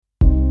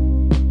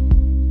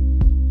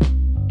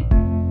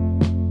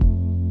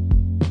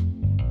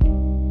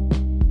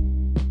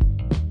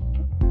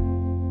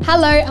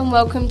Hello and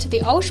welcome to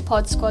the Olsh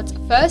Pod Squad's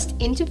first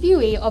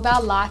interviewee of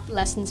our Life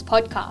Lessons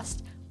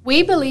podcast.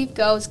 We believe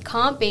girls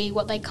can't be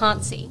what they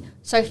can't see,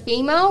 so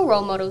female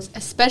role models,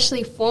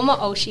 especially former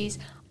Olshies,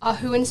 are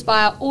who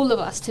inspire all of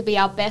us to be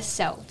our best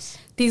selves.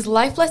 These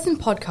Life Lesson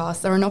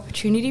podcasts are an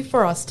opportunity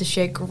for us to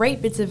share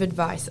great bits of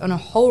advice on a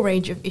whole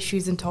range of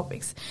issues and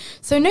topics.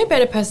 So no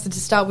better person to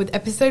start with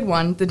episode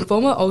 1 than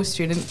former Olsh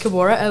student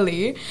Kabora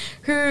Ali,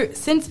 who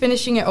since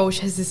finishing at Olsh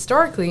has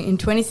historically in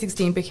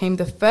 2016 became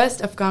the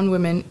first Afghan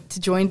woman to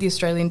join the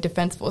Australian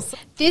Defence Force.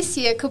 This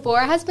year,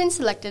 Kabora has been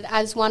selected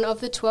as one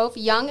of the 12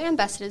 young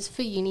ambassadors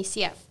for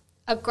UNICEF,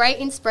 a great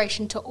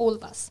inspiration to all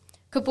of us.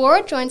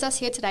 Kabora joins us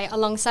here today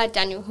alongside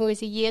Daniel, who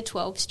is a Year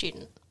 12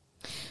 student.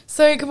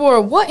 So,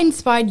 Kabora, what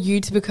inspired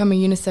you to become a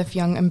UNICEF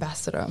Young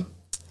Ambassador?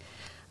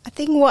 I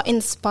think what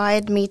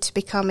inspired me to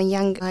become a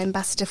young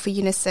ambassador for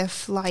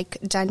UNICEF, like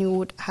Daniel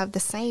would have the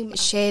same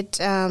shared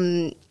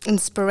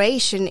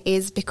inspiration,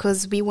 is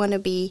because we want to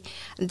be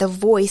the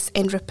voice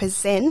and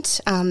represent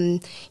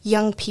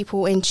young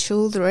people and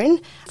children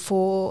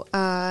for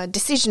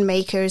decision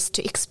makers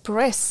to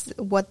express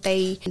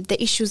the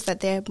issues that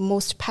they're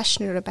most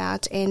passionate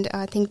about. And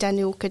I think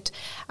Daniel could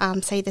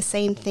say the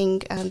same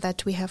thing,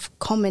 that we have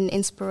common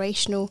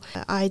inspirational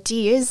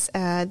ideas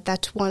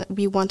that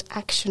we want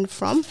action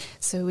from.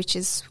 So which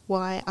is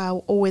why I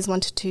always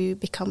wanted to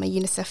become a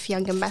UNICEF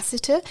Young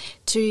Ambassador,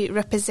 to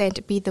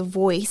represent, be the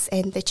voice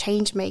and the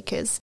change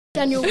makers.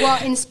 Daniel,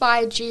 what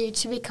inspired you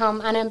to become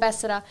an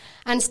ambassador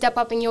and step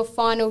up in your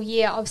final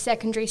year of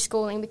secondary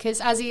schooling? Because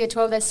as a Year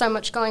 12, there's so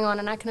much going on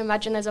and I can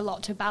imagine there's a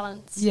lot to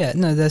balance. Yeah,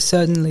 no, there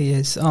certainly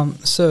is.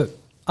 So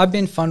I've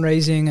been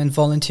fundraising and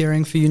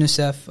volunteering for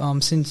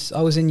UNICEF since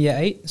I was in Year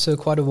 8, so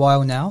quite a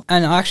while now.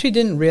 And I actually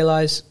didn't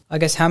realise,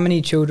 how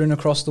many children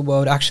across the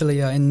world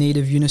actually are in need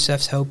of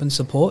UNICEF's help and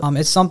support.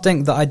 It's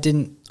something that I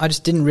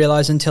just didn't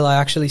realise until I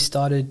actually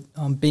started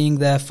being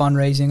there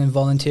fundraising and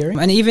volunteering.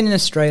 And even in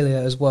Australia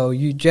as well,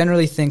 you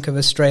generally think of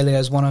Australia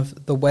as one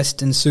of the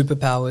Western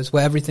superpowers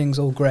where everything's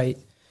all great.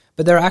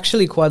 But there are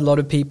actually quite a lot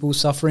of people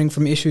suffering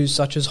from issues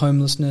such as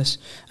homelessness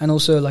and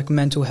also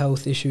mental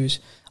health issues.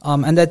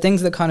 And they're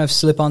things that kind of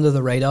slip under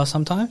the radar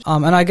sometimes.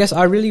 And I guess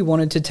I really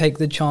wanted to take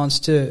the chance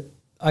to,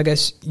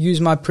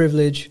 use my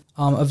privilege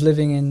of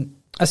living in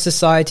a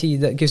society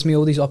that gives me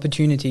all these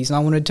opportunities. And I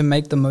wanted to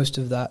make the most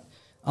of that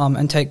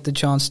and take the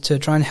chance to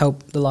try and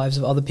help the lives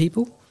of other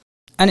people.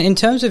 And in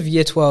terms of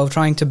Year 12,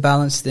 trying to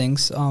balance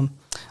things,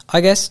 I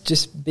guess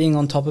just being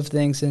on top of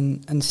things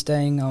and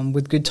staying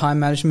with good time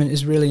management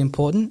is really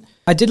important.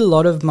 I did a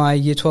lot of my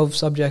Year 12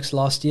 subjects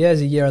last year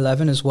as a Year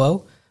 11 as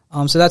well.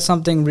 So that's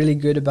something really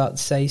good about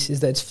SACE, is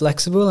that it's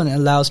flexible and it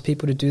allows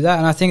people to do that.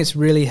 And I think it's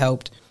really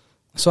helped.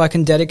 So I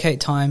can dedicate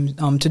time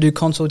to do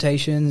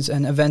consultations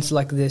and events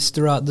like this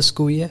throughout the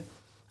school year.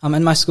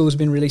 And my school's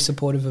been really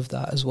supportive of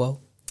that as well.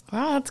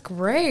 Wow, that's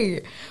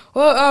great.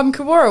 Well,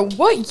 Kabora,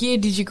 what year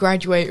did you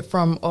graduate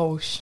from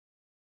Olsh?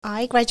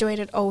 I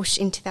graduated Olsh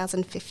in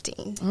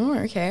 2015. Oh,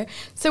 okay.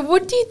 So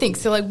what do you think?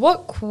 So,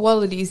 what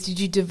qualities did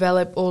you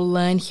develop or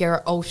learn here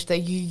at Olsh that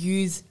you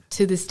use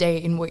to this day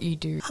in what you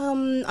do?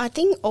 I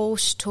think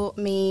Olsh taught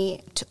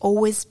me to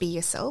always be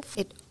yourself.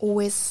 It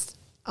always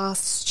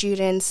asked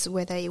students,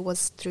 whether it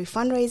was through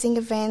fundraising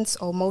events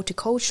or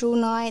multicultural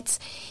nights,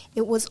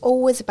 it was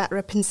always about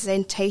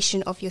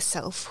representation of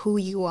yourself, who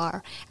you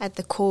are at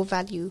the core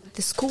value.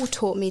 The school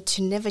taught me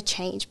to never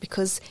change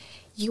because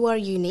you are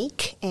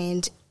unique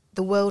and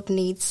the world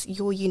needs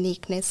your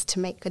uniqueness to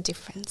make a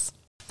difference.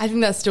 I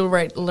think that still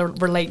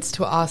relates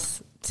to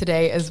us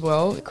today as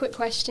well. Quick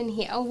question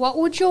here. What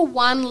would your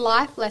one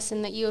life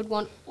lesson that you would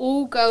want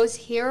all girls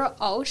here at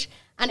Olsh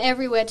and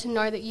everywhere to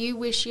know that you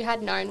wish you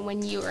had known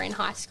when you were in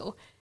high school?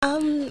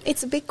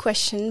 It's a big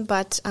question,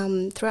 but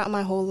throughout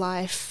my whole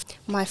life,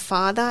 my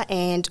father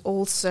and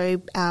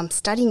also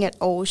studying at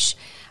Olsh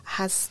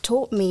has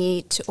taught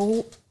me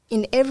to,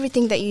 in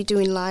everything that you do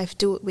in life,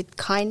 do it with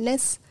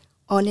kindness,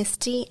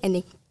 honesty and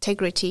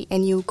integrity,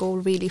 and you'll go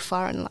really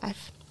far in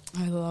life.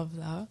 I love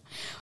that.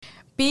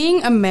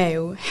 Being a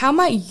male, how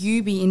might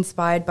you be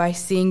inspired by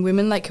seeing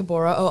women like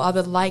Kabora or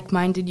other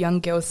like-minded young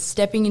girls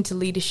stepping into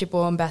leadership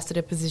or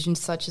ambassador positions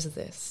such as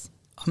this?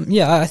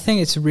 I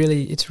think it's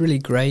really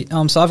great.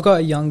 So I've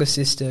got a younger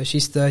sister.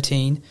 She's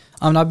 13.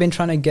 And I've been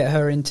trying to get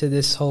her into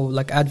this whole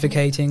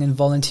advocating and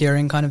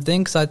volunteering kind of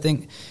thing because I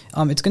think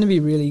it's going to be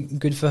really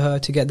good for her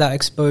to get that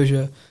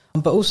exposure.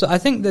 But also I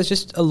think there's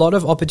just a lot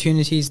of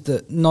opportunities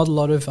that not a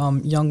lot of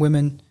young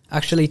women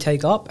actually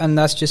take up, and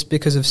that's just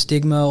because of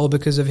stigma or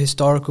because of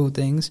historical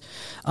things.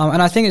 And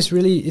I think it's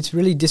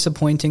really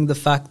disappointing the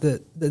fact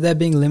that they're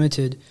being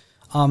limited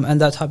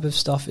and that type of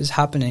stuff is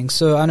happening.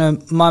 So I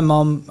know my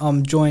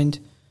mom joined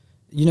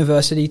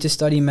university to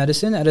study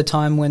medicine at a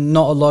time when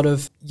not a lot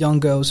of young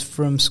girls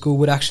from school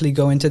would actually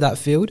go into that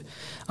field.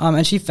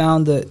 And she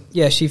found that,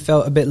 she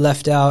felt a bit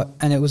left out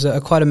and it was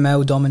quite a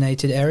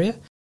male-dominated area.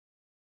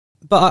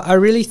 But I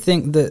really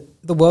think that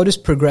the world is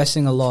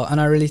progressing a lot, and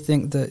I really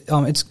think that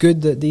it's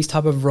good that these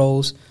type of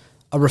roles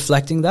are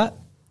reflecting that.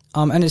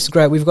 And it's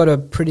great. We've got a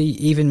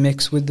pretty even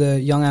mix with the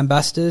young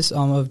ambassadors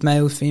of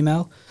male,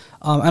 female.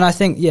 And I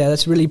think,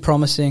 that's really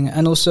promising.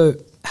 And also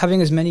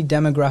having as many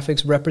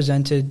demographics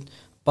represented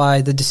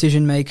by the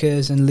decision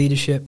makers and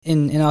leadership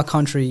in our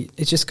country,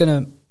 it's just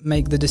going to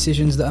make the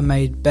decisions that are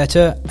made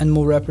better and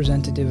more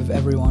representative of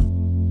everyone.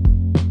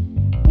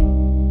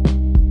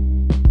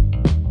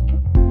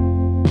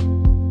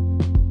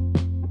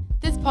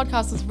 This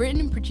podcast was written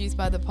and produced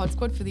by the Pod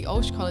Squad for the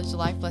Ulsh College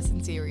Life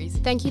Lesson series.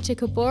 Thank you to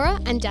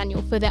Kabora and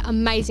Daniel for their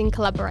amazing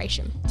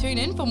collaboration. Tune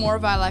in for more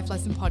of our Life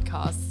Lesson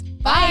podcasts.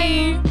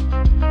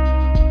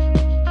 Bye!